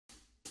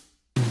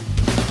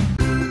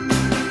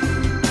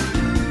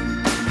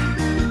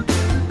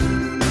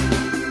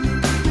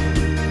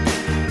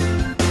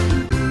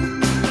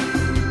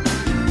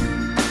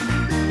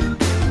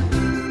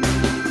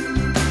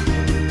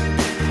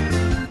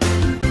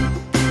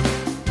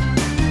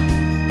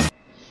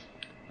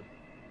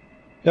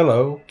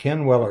Hello,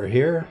 Ken Weller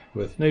here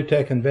with New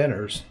Tech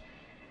Inventors.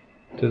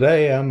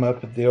 Today I'm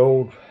up at the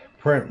old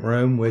print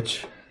room,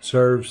 which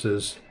serves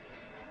as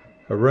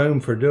a room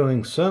for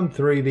doing some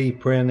 3D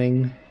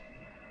printing,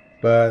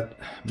 but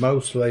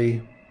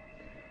mostly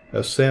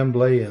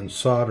assembly and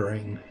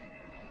soldering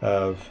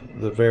of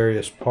the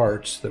various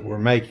parts that we're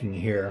making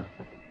here.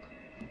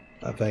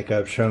 I think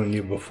I've shown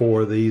you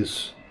before,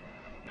 these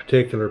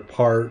particular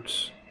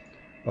parts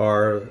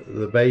are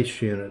the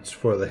base units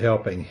for the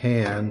Helping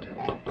Hand.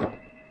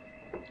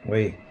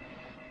 We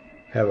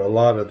have a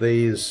lot of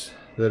these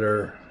that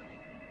are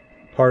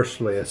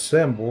partially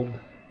assembled,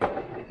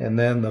 and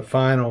then the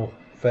final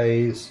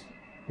phase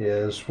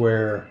is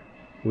where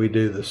we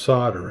do the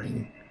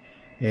soldering.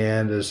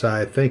 And as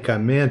I think I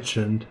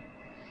mentioned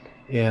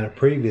in a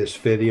previous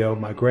video,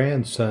 my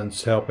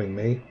grandson's helping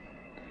me,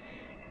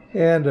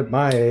 and at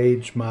my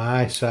age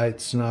my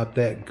eyesight's not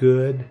that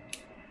good,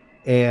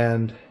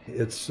 and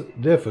it's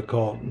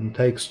difficult and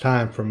takes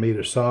time for me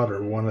to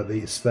solder one of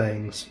these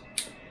things.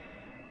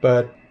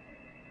 But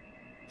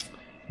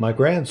my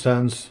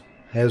grandson's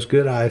has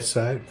good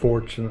eyesight,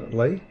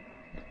 fortunately,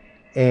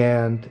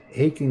 and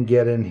he can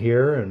get in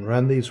here and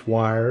run these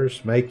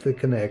wires, make the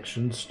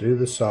connections, do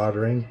the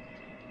soldering,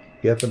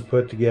 get them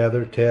put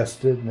together,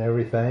 tested and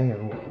everything,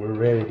 and we're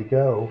ready to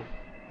go.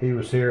 He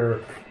was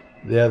here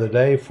the other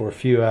day for a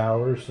few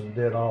hours and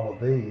did all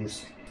of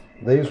these.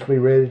 These will be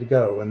ready to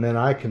go, and then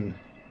I can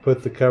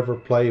put the cover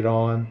plate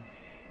on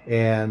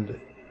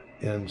and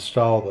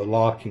install the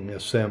locking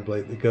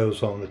assembly that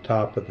goes on the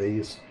top of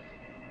these,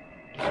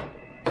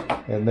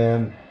 and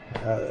then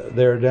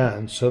they're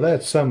done. So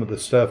that's some of the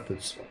stuff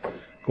that's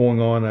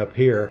going on up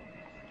here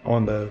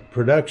on the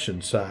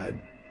production side.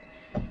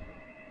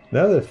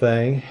 Another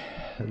thing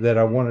that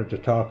I wanted to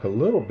talk a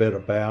little bit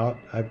about,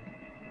 I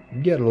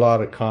get a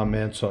lot of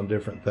comments on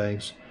different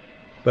things,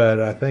 but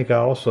I think I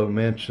also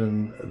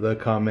mentioned the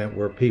comment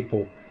where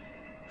people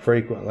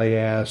frequently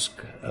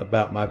ask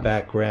about my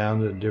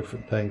background and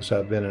different things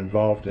I've been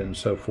involved in and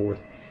so forth.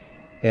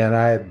 And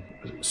I had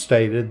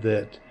stated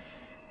that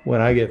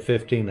when I get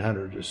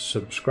 1,500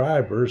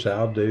 subscribers,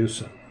 I'll do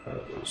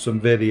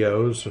some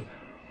videos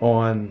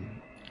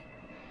on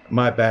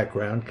my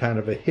background, kind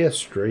of a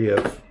history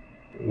of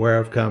where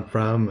I've come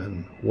from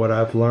and what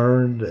I've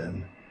learned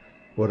and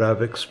what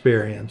I've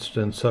experienced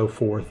and so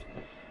forth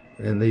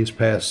in these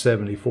past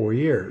 74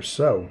 years.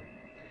 So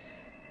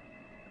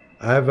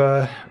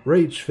I've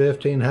reached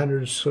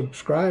 1,500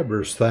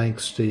 subscribers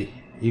thanks to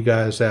you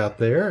guys out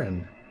there,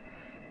 and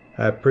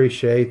I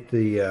appreciate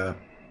the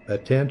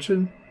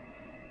attention,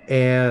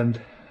 and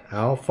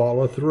I'll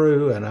follow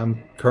through. And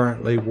I'm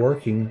currently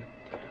working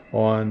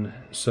on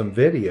some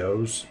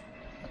videos,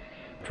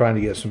 trying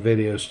to get some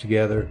videos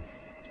together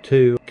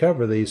to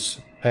cover these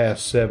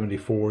past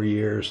 74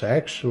 years.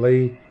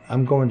 Actually,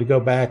 I'm going to go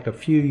back a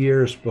few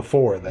years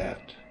before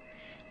that,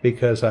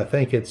 because I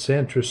think it's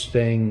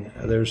interesting.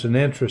 There's an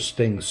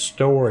interesting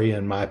story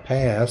in my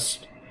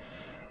past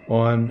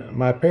on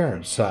my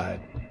parents' side.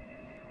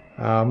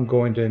 I'm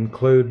going to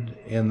include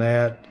in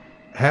that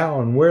how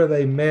and where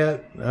they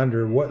met,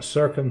 under what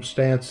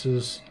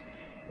circumstances,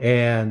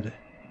 and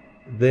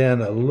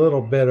then a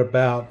little bit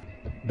about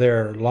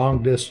their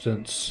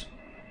long-distance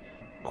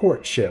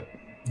courtship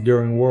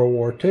during World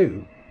War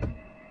II.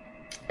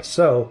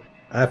 So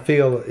I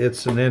feel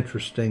it's an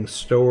interesting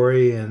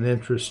story, an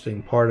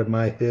interesting part of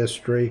my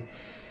history,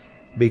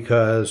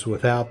 because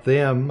without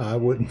them, I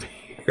wouldn't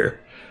be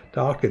here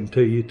talking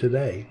to you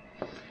today.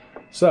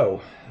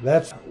 So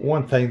that's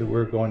one thing that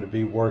we're going to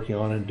be working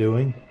on and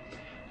doing.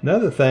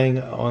 Another thing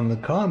on the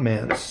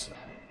comments,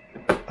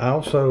 I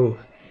also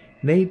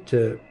need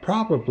to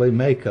probably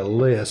make a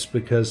list,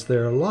 because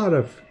there are a lot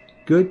of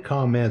good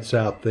comments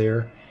out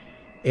there,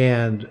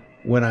 and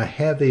when I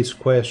have these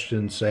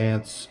questions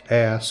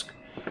asked,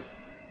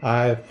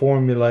 I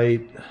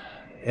formulate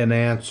an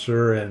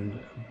answer and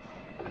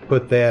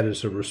put that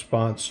as a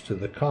response to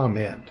the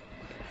comment.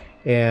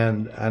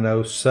 And I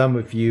know some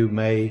of you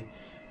may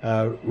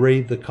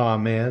read the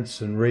comments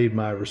and read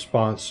my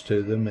response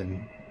to them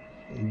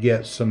and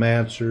get some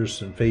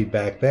answers and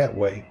feedback that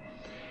way.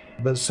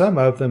 But some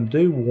of them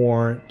do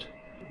warrant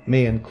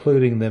me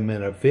including them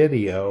in a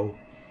video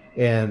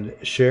and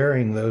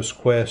sharing those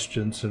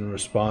questions and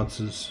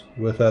responses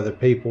with other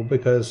people,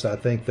 because I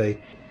think they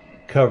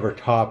cover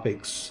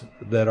topics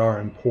that are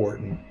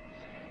important,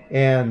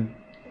 and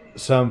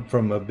some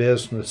from a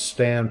business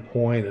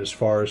standpoint as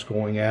far as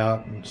going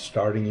out and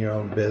starting your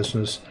own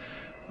business.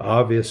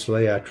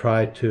 Obviously, I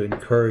try to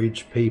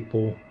encourage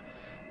people,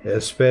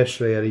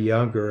 especially at a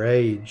younger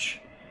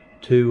age,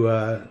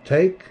 to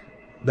take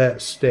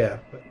that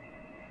step,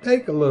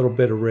 take a little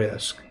bit of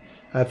risk.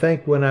 I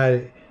think when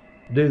I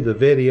do the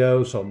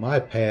videos on my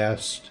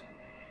past,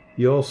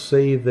 you'll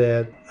see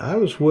that I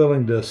was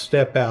willing to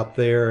step out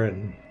there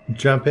and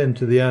jump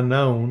into the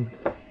unknown.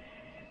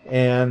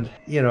 And,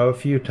 a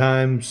few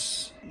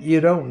times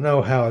you don't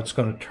know how it's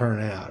going to turn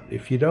out.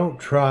 If you don't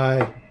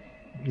try,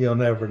 you'll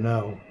never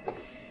know.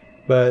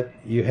 But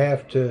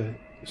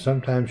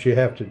sometimes you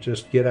have to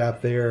just get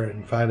out there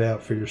and find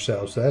out for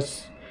yourselves.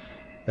 That's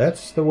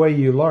that's the way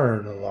you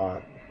learn a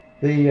lot.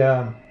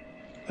 The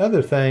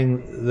other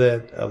thing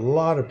that a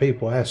lot of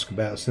people ask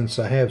about, since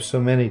I have so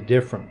many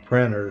different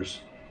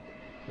printers,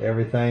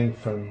 everything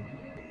from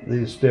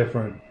these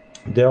different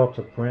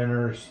Delta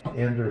printers,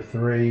 Ender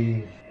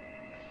 3,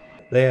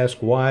 they ask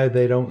why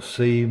they don't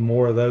see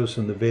more of those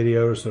in the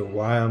videos, or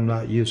why I'm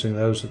not using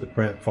those at the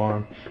print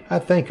farm. I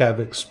think I've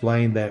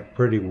explained that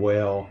pretty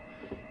well,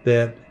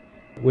 that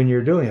when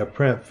you're doing a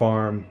print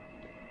farm,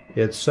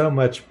 it's so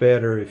much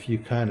better if you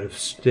kind of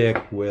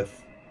stick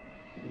with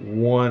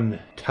one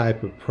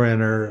type of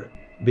printer,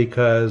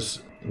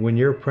 because when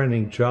you're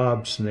printing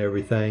jobs and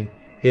everything,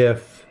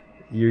 if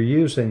you're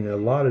using a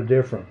lot of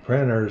different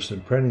printers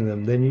and printing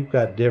them, then you've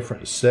got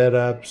different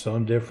setups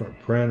on different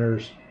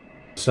printers.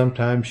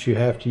 Sometimes you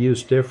have to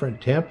use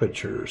different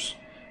temperatures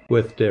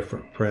with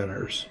different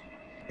printers.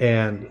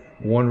 And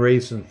one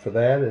reason for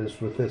that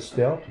is with this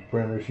Delta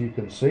printers, you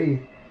can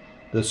see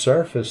the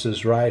surface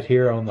is right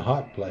here on the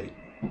hot plate.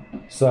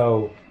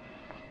 So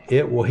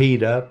it will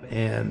heat up,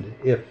 and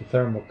if the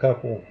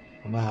thermocouple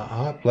on my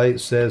hot plate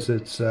says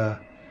it's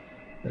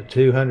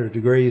 200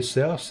 degrees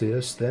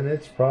Celsius, then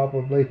it's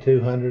probably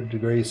 200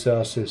 degrees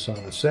Celsius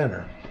on the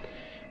center.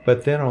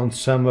 But then on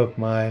some of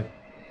my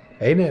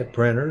ANET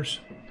printers,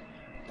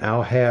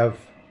 I'll have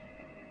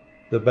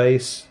the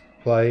base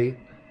plate,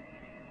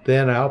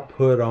 then I'll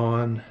put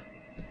on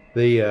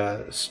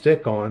the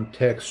stick-on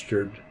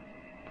textured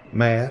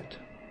mat,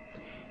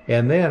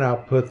 and then I'll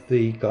put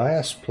the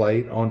glass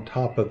plate on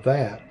top of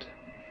that.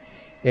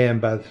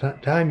 And by the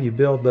time you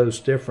build those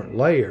different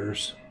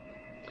layers,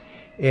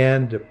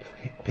 and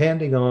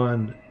depending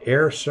on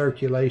air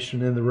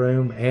circulation in the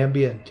room,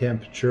 ambient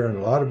temperature, and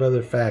a lot of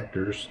other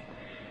factors,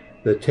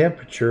 the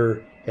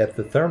temperature at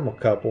the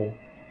thermocouple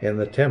and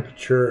the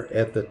temperature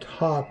at the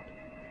top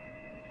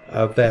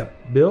of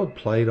that build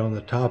plate on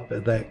the top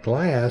of that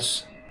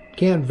glass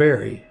can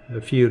vary a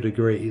few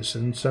degrees,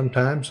 and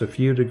sometimes a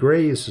few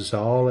degrees is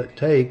all it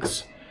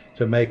takes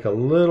to make a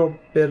little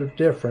bit of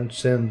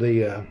difference in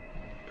the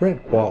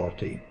print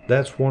quality.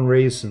 That's one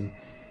reason,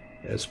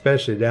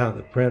 especially down at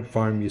the print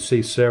farm, you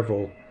see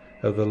several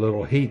of the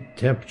little heat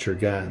temperature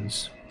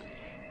guns,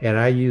 and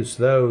I use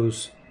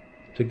those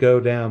to go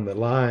down the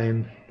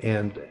line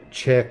and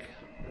check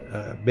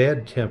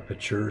bed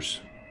temperatures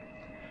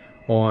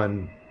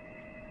on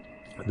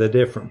the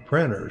different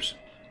printers.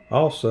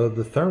 Also,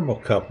 the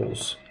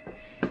thermocouples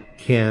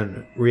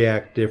can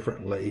react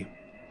differently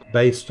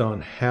based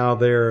on how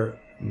they're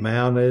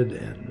mounted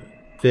and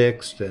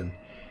fixed and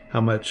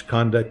how much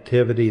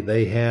conductivity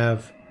they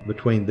have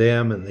between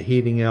them and the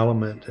heating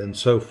element and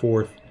so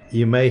forth.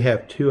 You may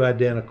have two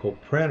identical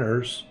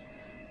printers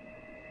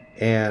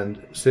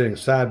and sitting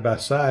side by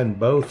side and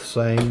both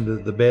saying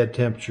that the bed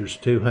temperature is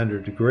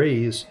 200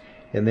 degrees,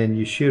 and then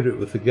you shoot it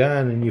with the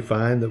gun and you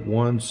find that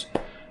one's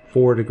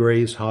 4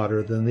 degrees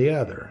hotter than the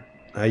other.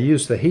 I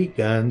use the heat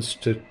guns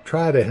to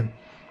try to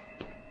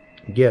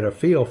get a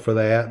feel for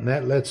that, and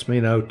that lets me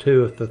know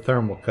too if the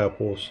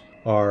thermocouples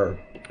are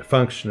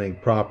functioning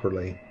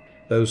properly.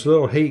 Those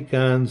little heat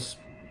guns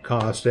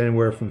cost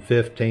anywhere from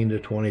 $15 to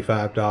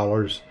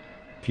 $25.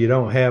 If you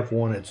don't have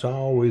one, it's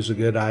always a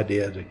good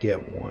idea to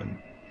get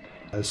one,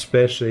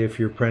 especially if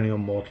you're printing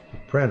on multiple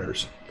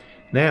printers.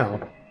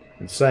 Now,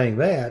 in saying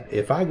that,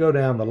 if I go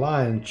down the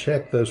line and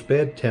check those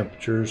bed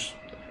temperatures,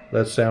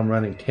 let's say I'm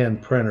running 10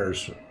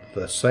 printers,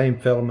 the same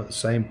filament,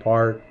 same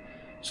part,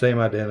 same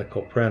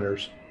identical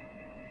printers,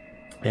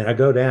 and I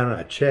go down and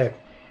I check,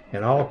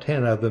 and all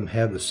 10 of them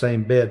have the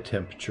same bed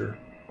temperature.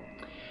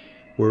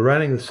 We're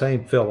running the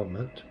same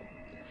filament.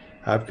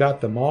 I've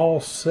got them all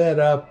set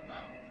up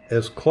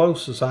as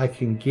close as I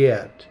can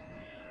get,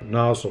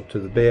 nozzle to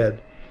the bed,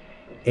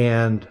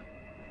 and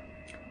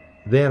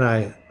then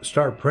I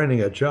start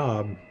printing a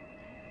job,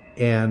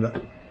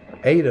 and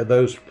 8 of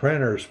those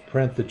printers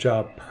print the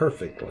job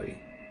perfectly.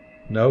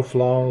 No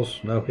flaws,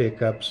 no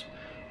hiccups,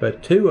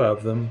 but 2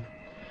 of them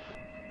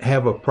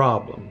have a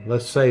problem.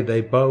 Let's say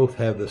they both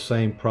have the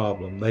same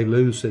problem. They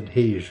lose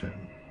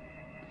adhesion.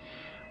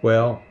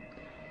 Well,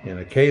 in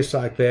a case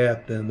like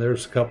that, then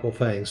there's a couple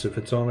things. If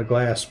it's on a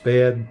glass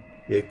bed,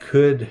 it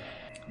could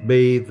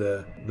be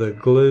the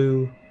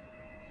glue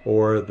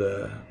or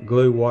the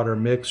glue water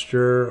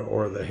mixture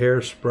or the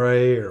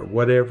hairspray or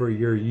whatever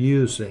you're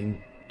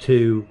using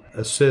to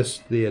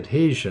assist the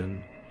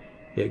adhesion.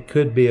 It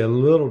could be a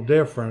little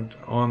different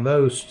on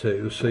those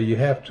two, so you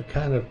have to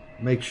kind of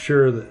make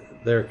sure that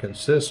they're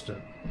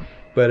consistent.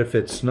 But if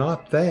it's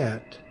not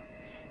that,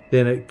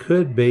 then it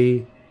could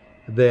be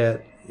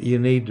that you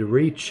need to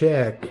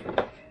recheck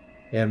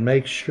and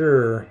make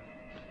sure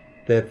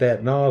that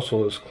that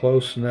nozzle is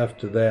close enough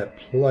to that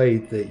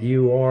plate that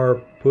you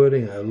are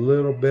putting a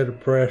little bit of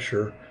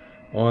pressure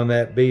on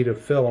that bead of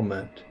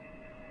filament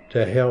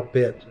to help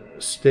it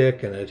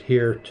stick and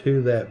adhere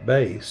to that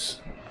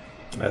base.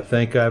 I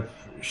think I've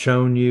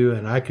shown you,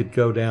 and I could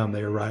go down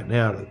there right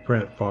now to the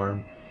print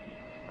farm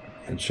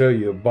and show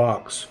you a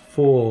box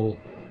full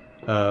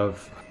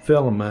of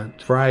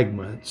filament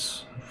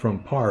fragments from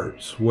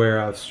parts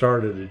where I've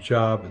started a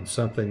job and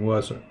something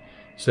wasn't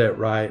set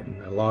right,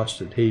 and I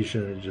lost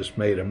adhesion and just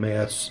made a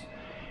mess.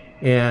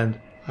 And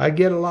I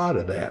get a lot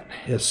of that,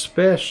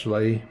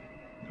 especially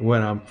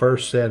when I'm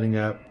first setting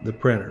up the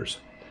printers.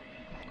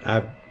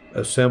 I've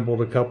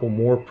assembled a couple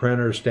more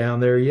printers down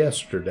there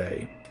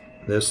yesterday.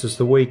 This is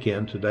the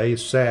weekend.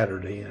 Today's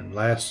Saturday, and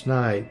last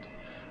night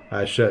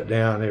I shut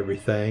down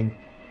everything.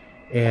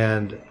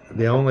 And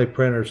the only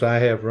printers I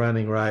have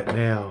running right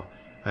now,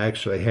 I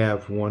actually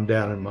have one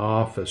down in my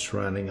office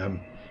running.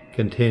 I'm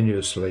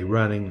continuously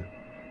running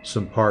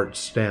some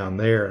parts down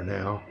there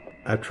now.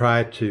 I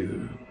try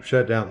to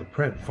shut down the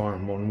print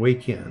farm on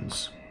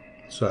weekends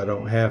so I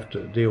don't have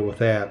to deal with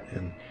that,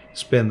 and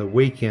spend the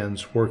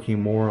weekends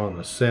working more on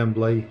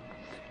assembly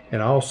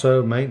and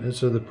also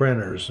maintenance of the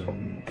printers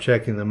and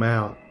checking them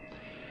out.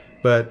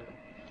 But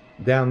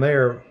down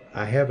there,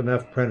 I have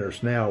enough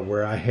printers now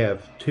where I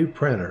have 2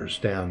 printers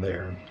down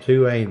there,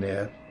 2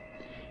 ANET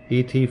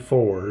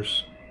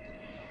ET4s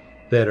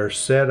that are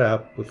set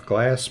up with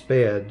glass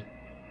bed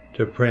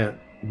to print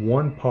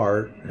one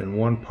part and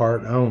one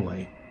part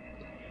only.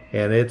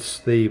 And it's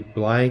the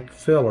blank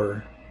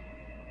filler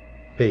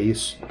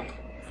piece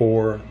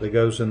that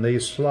goes in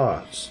these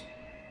slots.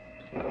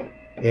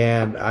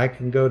 And I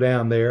can go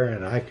down there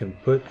and I can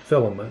put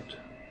filament.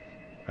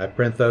 I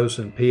print those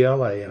in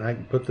PLA, and I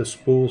can put the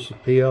spools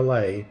of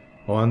PLA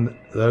on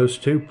those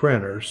 2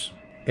 printers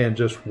and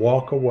just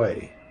walk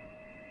away.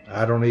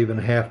 I don't even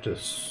have to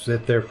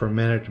sit there for a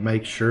minute to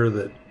make sure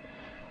that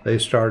they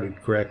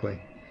started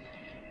correctly.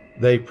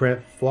 They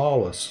print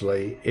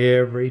flawlessly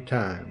every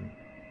time,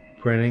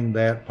 printing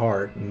that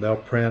part, and they'll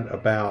print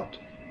about,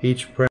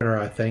 each printer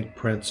I think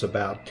prints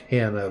about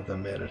 10 of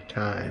them at a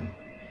time.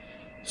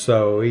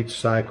 So each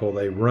cycle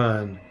they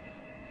run,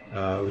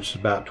 which is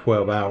about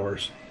 12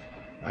 hours,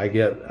 I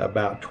get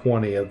about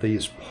 20 of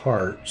these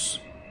parts.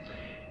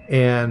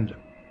 And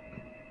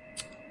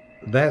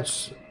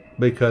that's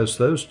because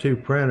those 2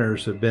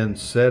 printers have been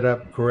set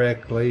up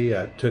correctly.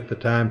 I took the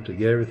time to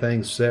get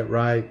everything set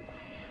right.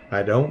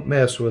 I don't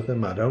mess with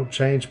them. I don't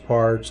change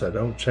parts. I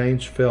don't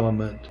change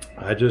filament.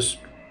 I just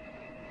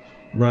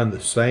run the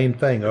same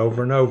thing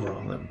over and over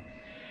on them.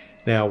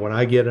 Now, when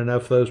I get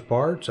enough of those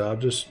parts, I'll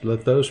just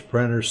let those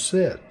printers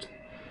sit.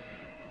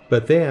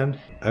 But then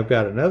I've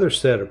got another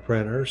set of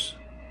printers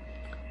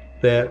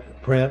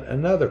that print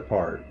another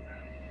part.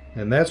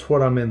 And that's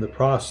what I'm in the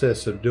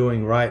process of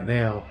doing right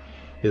now,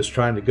 is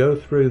trying to go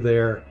through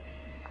there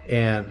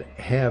and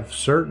have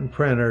certain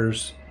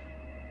printers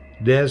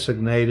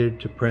designated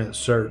to print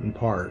certain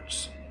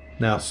parts.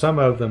 Now, some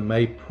of them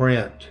may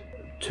print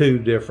 2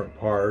 different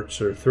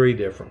parts or 3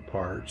 different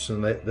parts,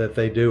 and that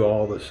they do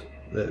all this,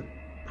 that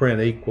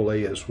print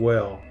equally as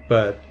well.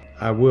 But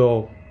I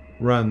will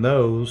run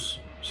those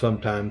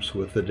sometimes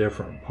with a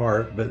different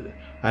part, but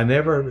I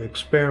never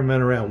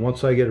experiment around.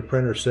 Once I get a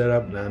printer set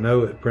up and I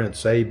know it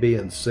prints A, B,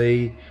 and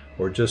C,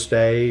 or just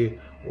A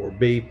or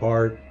B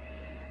part,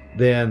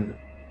 then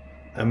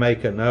I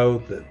make a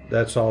note that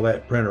that's all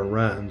that printer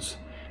runs,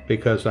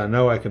 because I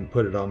know I can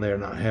put it on there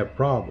and not have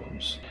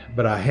problems.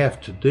 But I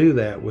have to do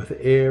that with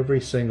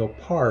every single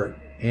part,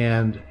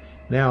 and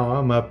now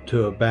I'm up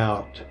to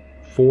about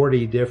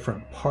 40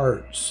 different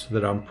parts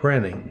that I'm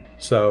printing.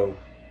 So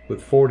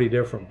with 40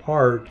 different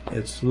parts,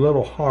 it's a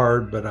little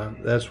hard,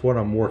 but that's what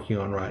I'm working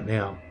on right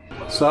now.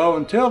 So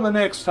until the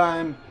next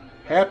time,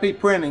 happy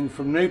printing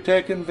from New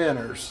Tech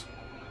Inventors.